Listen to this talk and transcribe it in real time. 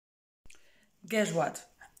Guess what?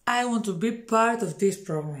 I want to be part of this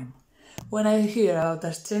program. When I hear about the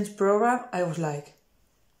exchange program, I was like,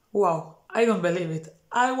 wow, I don't believe it.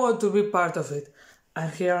 I want to be part of it.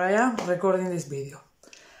 And here I am recording this video.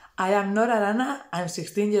 I am Nora Arana, I'm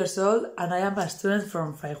 16 years old and I am a student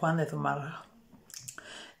from Fray Juan de Zumárraga.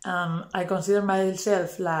 I consider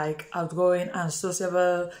myself like outgoing and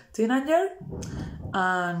sociable teenager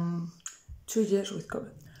and 2 years with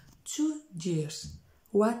COVID. 2 years.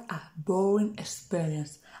 What a boring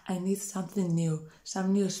experience. I need something new,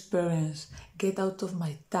 some new experience, get out of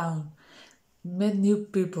my town, meet new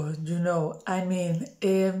people,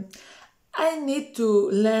 I need to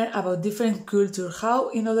learn about different cultures, how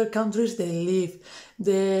in other countries they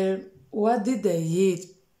live, what did they eat.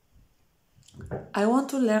 I want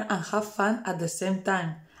to learn and have fun at the same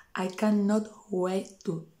time. I cannot wait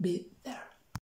to be